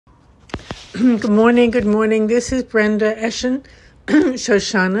Good morning. This is Brenda Eschen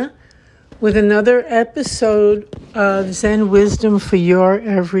Shoshana with another episode of Zen Wisdom for Your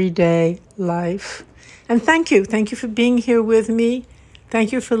Everyday Life. And thank you for being here with me.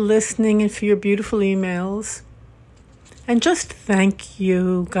 Thank you for listening and for your beautiful emails. And just thank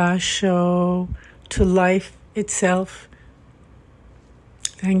you, Gasho, to life itself.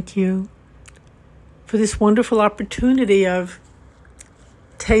 Thank you for this wonderful opportunity of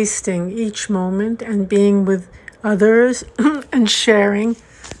tasting each moment and being with others and sharing,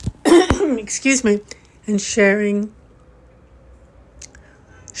 and sharing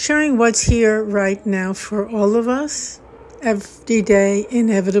what's here right now for all of us. Every day,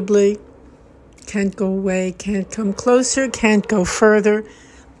 inevitably, can't go away, can't come closer, can't go further.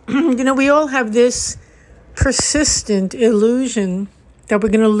 We all have this persistent illusion that we're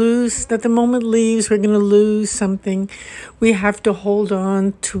going to lose, that the moment leaves, we're going to lose something. We have to hold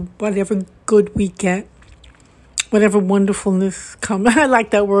on to whatever good we get, whatever wonderfulness comes. I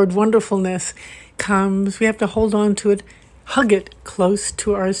like that word, wonderfulness comes. We have to hold on to it, hug it close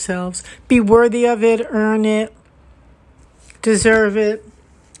to ourselves, be worthy of it, earn it, deserve it,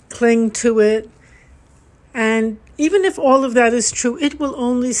 cling to it. And even if all of that is true, it will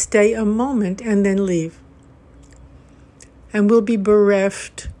only stay a moment and then leave. And we'll be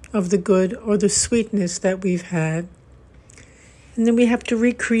bereft of the good or the sweetness that we've had. And then we have to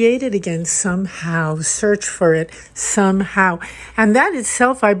recreate it again somehow, search for it somehow. And that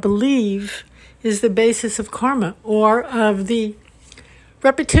itself, I believe, is the basis of karma or of the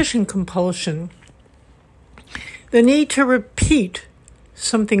repetition compulsion. The need to repeat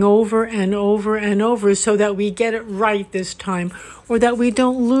something over and over and over so that we get it right this time or that we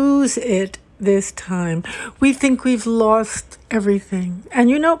don't lose it this time. We think we've lost everything. And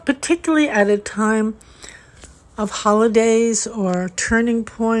particularly at a time of holidays or turning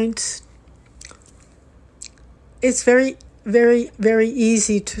points, it's very, very, very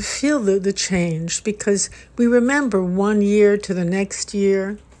easy to feel the change because we remember 1 year to the next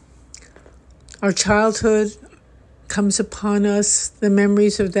year. Our childhood comes upon us, the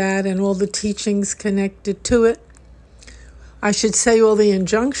memories of that and all the teachings connected to it. I should say all the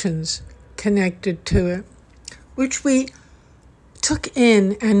injunctions connected to it, which we took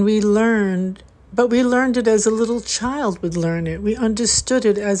in and we learned, but we learned it as a little child would learn it. We understood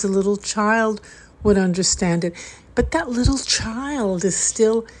it as a little child would understand it. But that little child is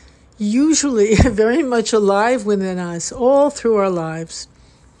still usually very much alive within us all through our lives.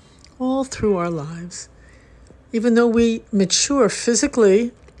 Even though we mature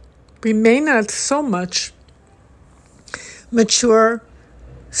physically, we may not so much mature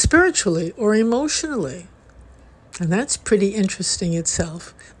spiritually or emotionally. And that's pretty interesting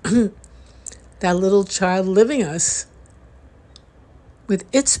itself. That little child living us with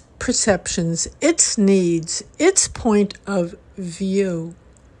its perceptions, its needs, its point of view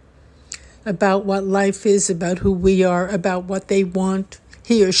about what life is, about who we are, about what they want,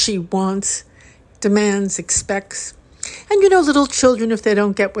 he or she wants, demands, expects. And little children, if they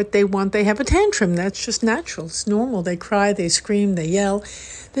don't get what they want, they have a tantrum. That's just natural. It's normal. They cry, they scream, they yell.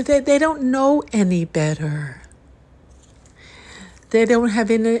 They don't know any better. They don't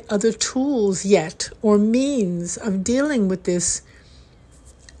have any other tools yet or means of dealing with this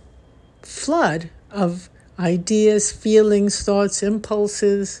flood of ideas, feelings, thoughts,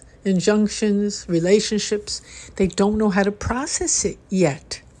 impulses, injunctions, relationships. They don't know how to process it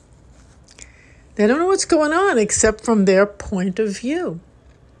yet. They don't know what's going on except from their point of view.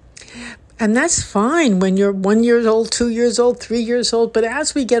 And that's fine when you're 1 year old, 2 years old, 3 years old. But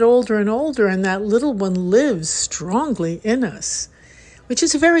as we get older and older and that little one lives strongly in us, which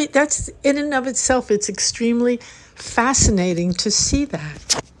is that's in and of itself, it's extremely fascinating to see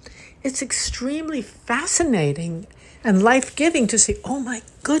that. It's extremely fascinating and life-giving to see, oh my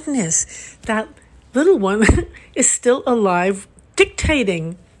goodness, that little one is still alive,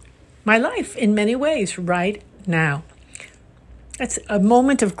 dictating my life in many ways right now. It's a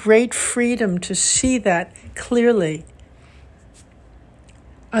moment of great freedom to see that clearly,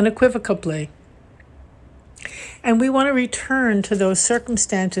 unequivocally. And we want to return to those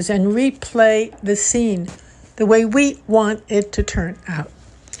circumstances and replay the scene the way we want it to turn out.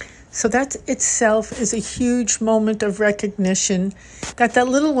 So that itself is a huge moment of recognition that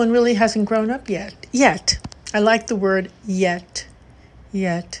little one really hasn't grown up yet. I like the word yet.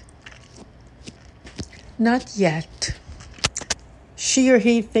 Not yet. She or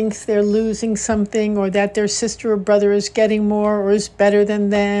he thinks they're losing something, or that their sister or brother is getting more or is better than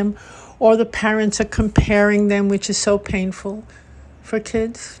them, or the parents are comparing them, which is so painful for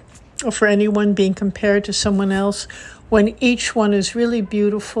kids or for anyone being compared to someone else. when each one is really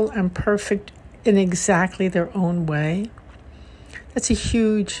beautiful and perfect in exactly their own way. That's a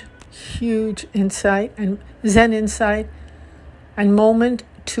huge, huge insight and Zen insight and moment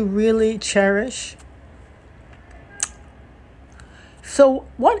to really cherish. So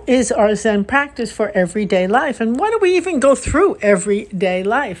what is our Zen practice for everyday life? And why do we even go through everyday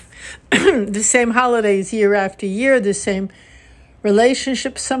life? The same holidays year after year, the same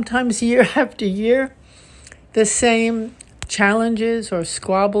relationships sometimes year after year, the same challenges or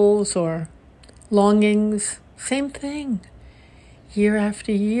squabbles or longings, same thing, year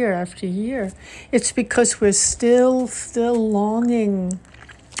after year after year. It's because we're still longing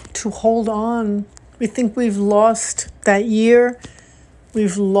to hold on. We think we've lost that year.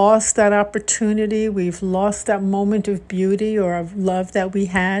 We've lost that opportunity. We've lost that moment of beauty or of love that we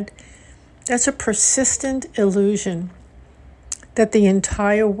had. That's a persistent illusion that the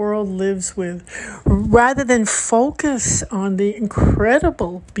entire world lives with. Rather than focus on the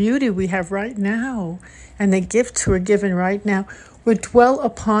incredible beauty we have right now and the gifts we're given right now, we dwell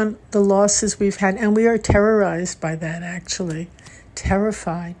upon the losses we've had, and we are terrorized by that, actually.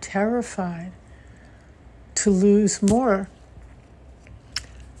 Terrified to lose more.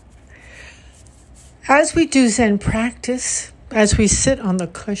 As we do Zen practice, as we sit on the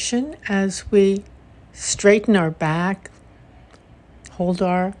cushion, as we straighten our back, hold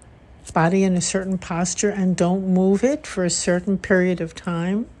our body in a certain posture and don't move it for a certain period of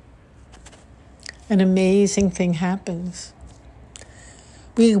time, an amazing thing happens.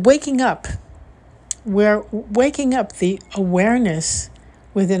 We're waking up the awareness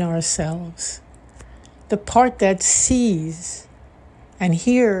within ourselves, the part that sees and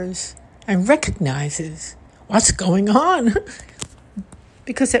hears and recognizes what's going on.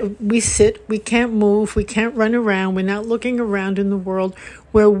 Because we sit, we can't move, we can't run around, we're not looking around in the world.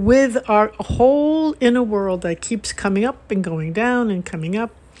 We're with our whole inner world that keeps coming up and going down and coming up.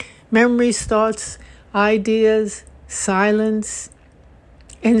 Memories, thoughts, ideas, silence,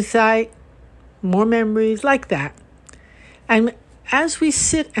 insight, more memories, like that. And as we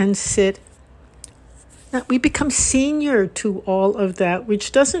sit, we become senior to all of that,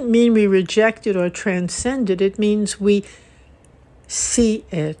 which doesn't mean we reject it or transcend it. It means we see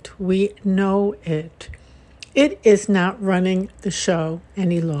it, we know it. It is not running the show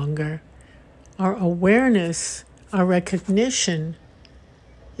any longer. Our awareness, our recognition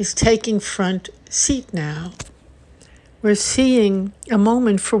is taking front seat now. We're seeing a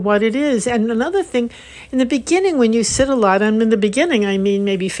moment for what it is. And another thing, in the beginning, when you sit a lot, and in the beginning, I mean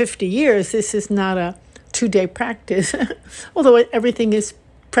maybe 50 years, this is not a 2-day practice, although everything is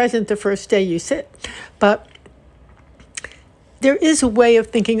present the first day you sit. But there is a way of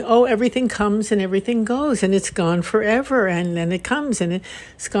thinking, everything comes and everything goes, and it's gone forever, and then it comes and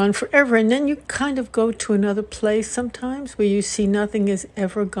it's gone forever. And then you kind of go to another place sometimes where you see nothing is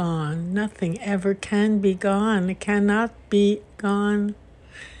ever gone. Nothing ever can be gone. It cannot be gone.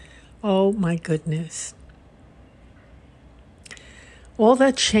 Oh my goodness. All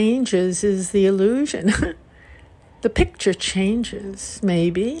that changes is the illusion. The picture changes,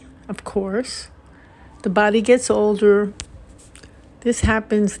 maybe, of course. The body gets older. This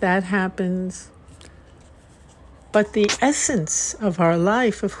happens, that happens. But the essence of our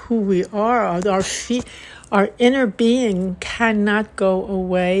life, of who we are, our inner being cannot go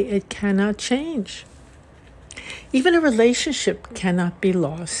away. It cannot change. Even a relationship cannot be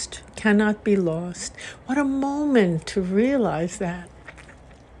lost. What a moment to realize that.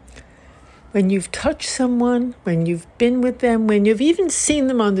 When you've touched someone, when you've been with them, when you've even seen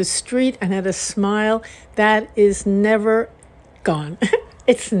them on the street and had a smile, that is never gone.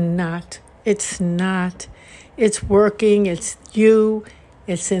 It's not. It's working. It's you.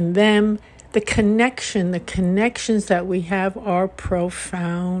 It's in them. The connections that we have are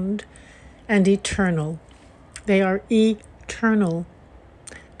profound and eternal. They are eternal.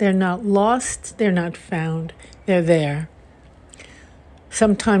 They're not lost. They're not found. They're there.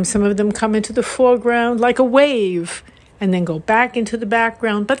 Sometimes some of them come into the foreground like a wave and then go back into the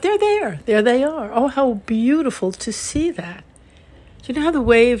background, but they're there. There they are. Oh, how beautiful to see that. You know how the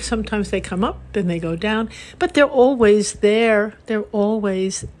waves, sometimes they come up and they go down, but they're always there. They're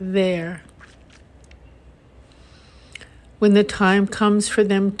always there. When the time comes for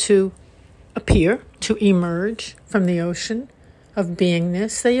them to appear, to emerge from the ocean of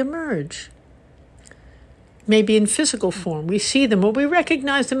beingness, they emerge. Maybe in physical form. We see them or we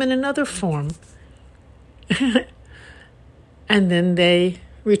recognize them in another form. And then they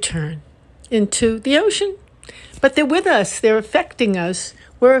return into the ocean. But they're with us. They're affecting us.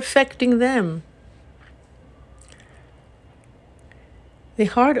 We're affecting them. The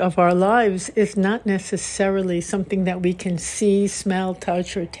heart of our lives is not necessarily something that we can see, smell,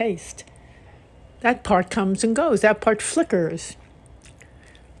 touch, or taste. That part comes and goes. That part flickers.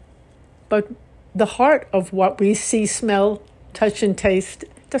 But the heart of what we see, smell, touch, and taste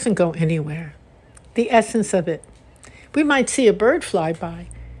doesn't go anywhere. The essence of it. We might see a bird fly by.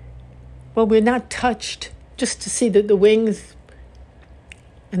 Well, we're not touched just to see the wings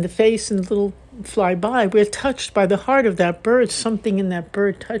and the face and the little fly by. We're touched by the heart of that bird. Something in that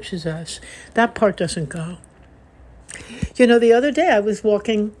bird touches us. That part doesn't go. The other day I was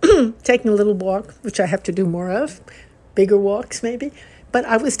walking, taking a little walk, which I have to do more of, bigger walks maybe, but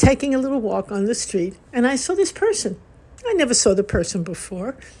I was taking a little walk on the street and I saw this person. I never saw the person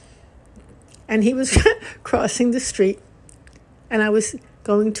before. And he was crossing the street and I was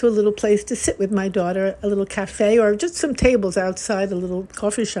going to a little place to sit with my daughter, a little cafe or just some tables outside, a little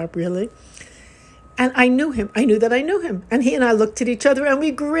coffee shop really. And I knew him. I knew that I knew him. And he and I looked at each other and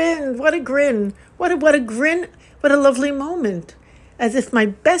we grinned. What a grin. What a grin. What a lovely moment. As if my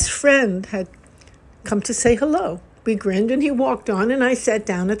best friend had come to say hello. We grinned and he walked on and I sat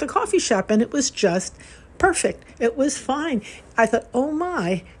down at the coffee shop and it was just perfect. It was fine. I thought, oh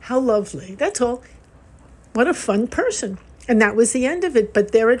my, how lovely. That's all. What a fun person. And that was the end of it.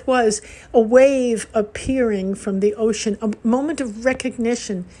 But there it was, a wave appearing from the ocean, a moment of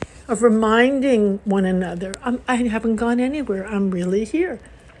recognition, of reminding one another, I haven't gone anywhere. I'm really here.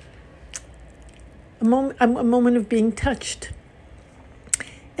 A moment of being touched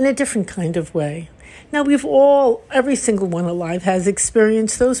in a different kind of way. Now every single one alive has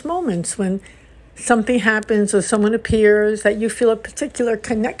experienced those moments when something happens or someone appears that you feel a particular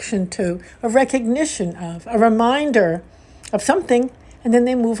connection to, a recognition of, a reminder of something, and then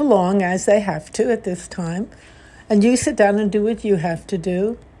they move along as they have to at this time, and you sit down and do what you have to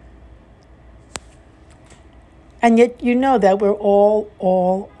do. And yet you know that we're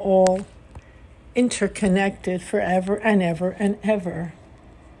all interconnected forever and ever and ever.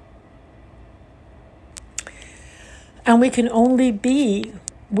 And we can only be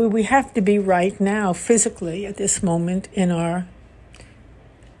where we have to be right now, physically, at this moment in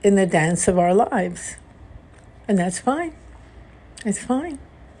the dance of our lives. And that's fine. It's fine.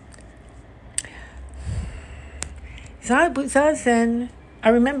 Zazen, I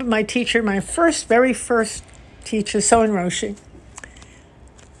remember my teacher, my very first teacher, Soen Roshi,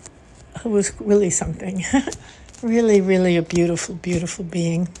 who was really something. Really, really a beautiful, beautiful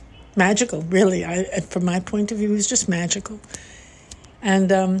being. Magical, really. From my point of view, he was just magical.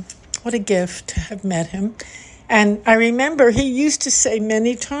 And what a gift to have met him. And I remember he used to say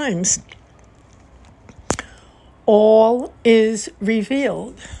many times, all is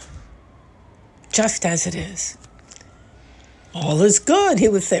revealed, just as it is. All is good. He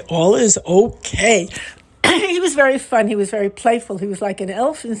would say, all is okay. He was very fun. He was very playful. He was like an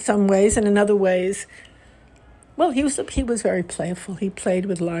elf in some ways, and in other ways, well, he was very playful. He played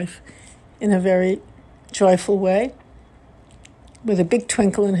with life in a very joyful way, with a big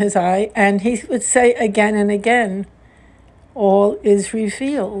twinkle in his eye. And he would say again and again, all is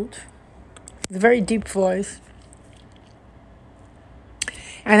revealed. With a very deep voice.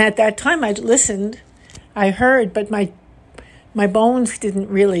 And at that time I listened, I heard, but my bones didn't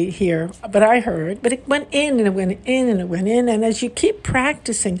really hear, but I heard. But it went in and it went in and it went in. And as you keep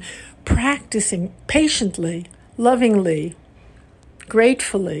practicing patiently, lovingly,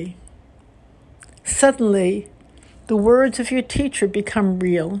 gratefully, suddenly the words of your teacher become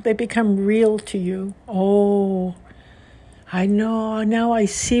real. They become real to you. Oh, I know, now I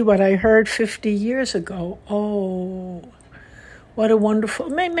see what I heard 50 years ago. Oh, what a wonderful,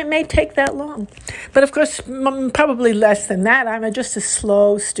 it may take that long. But of course, probably less than that. I'm just a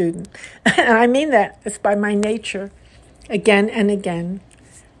slow student. And I mean that. It's by my nature. Again and again.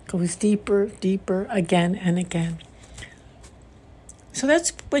 Goes deeper, deeper, again and again. So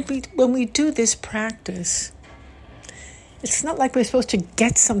that's when we do this practice. It's not like we're supposed to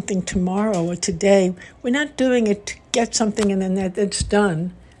get something tomorrow or today. We're not doing it to get something and then it's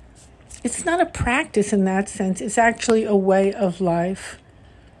done. It's not a practice in that sense. It's actually a way of life,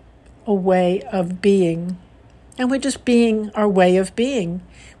 a way of being. And we're just being our way of being.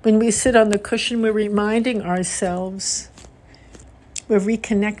 When we sit on the cushion, we're reminding ourselves. We're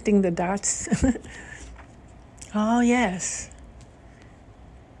reconnecting the dots. Oh, yes.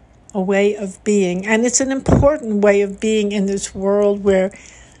 A way of being. And it's an important way of being in this world where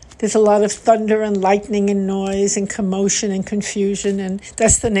there's a lot of thunder and lightning and noise and commotion and confusion, and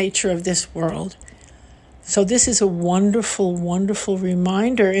that's the nature of this world. So this is a wonderful, wonderful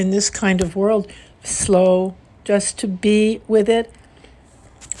reminder in this kind of world. Slow, just to be with it,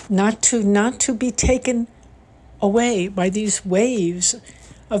 not to be taken away by these waves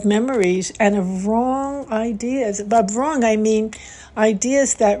of memories and of wrong ideas. By wrong, I mean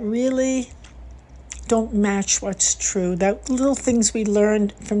ideas that really don't match what's true. That little things we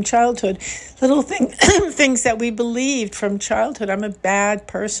learned from childhood, little things that we believed from childhood. I'm a bad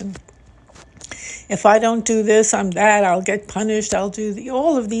person. If I don't do this, I'm that. I'll get punished. I'll do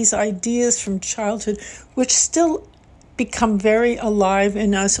all of these ideas from childhood, which still become very alive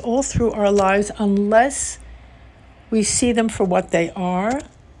in us all through our lives unless we see them for what they are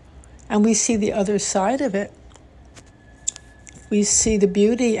and we see the other side of it. We see the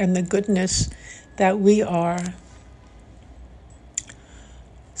beauty and the goodness that we are.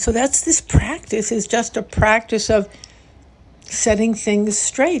 So that's this practice, is just a practice of setting things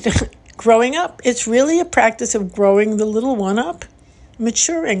straight. Growing up, it's really a practice of growing the little one up,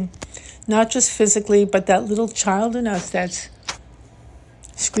 maturing, not just physically, but that little child in us that's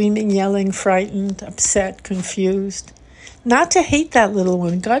screaming, yelling, frightened, upset, confused. Not to hate that little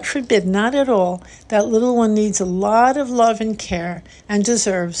one, God forbid, not at all. That little one needs a lot of love and care and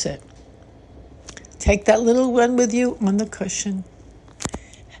deserves it. Take that little one with you on the cushion.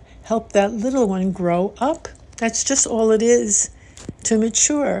 Help that little one grow up. That's just all it is. To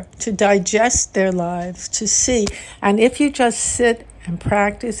mature, to digest their lives, to see. And if you just sit and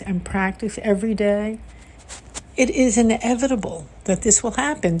practice every day, it is inevitable that this will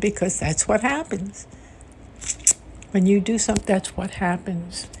happen, because that's what happens. When you do something, that's what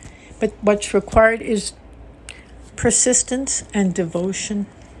happens. But what's required is persistence and devotion.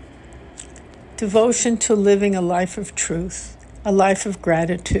 Devotion to living a life of truth, a life of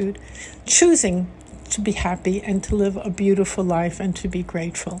gratitude, choosing to be happy and to live a beautiful life and to be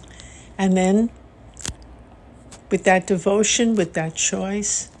grateful. And then with that devotion, with that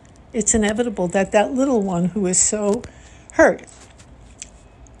choice, it's inevitable that that little one who is so hurt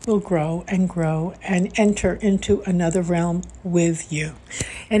will grow and enter into another realm with you.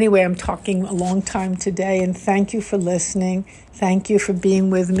 Anyway, I'm talking a long time today, and thank you for listening. Thank you for being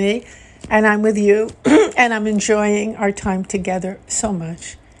with me. And I'm with you, and I'm enjoying our time together so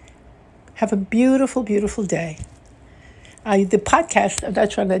much. Have a beautiful, beautiful day. The podcast,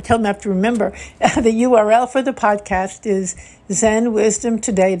 that's what I tell them I have to remember. The URL for the podcast is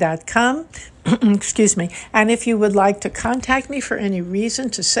zenwisdomtoday.com. Excuse me. And if you would like to contact me for any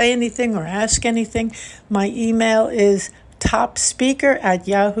reason, to say anything or ask anything, my email is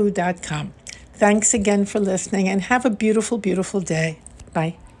topspeaker@yahoo.com. Thanks again for listening, and have a beautiful, beautiful day.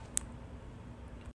 Bye.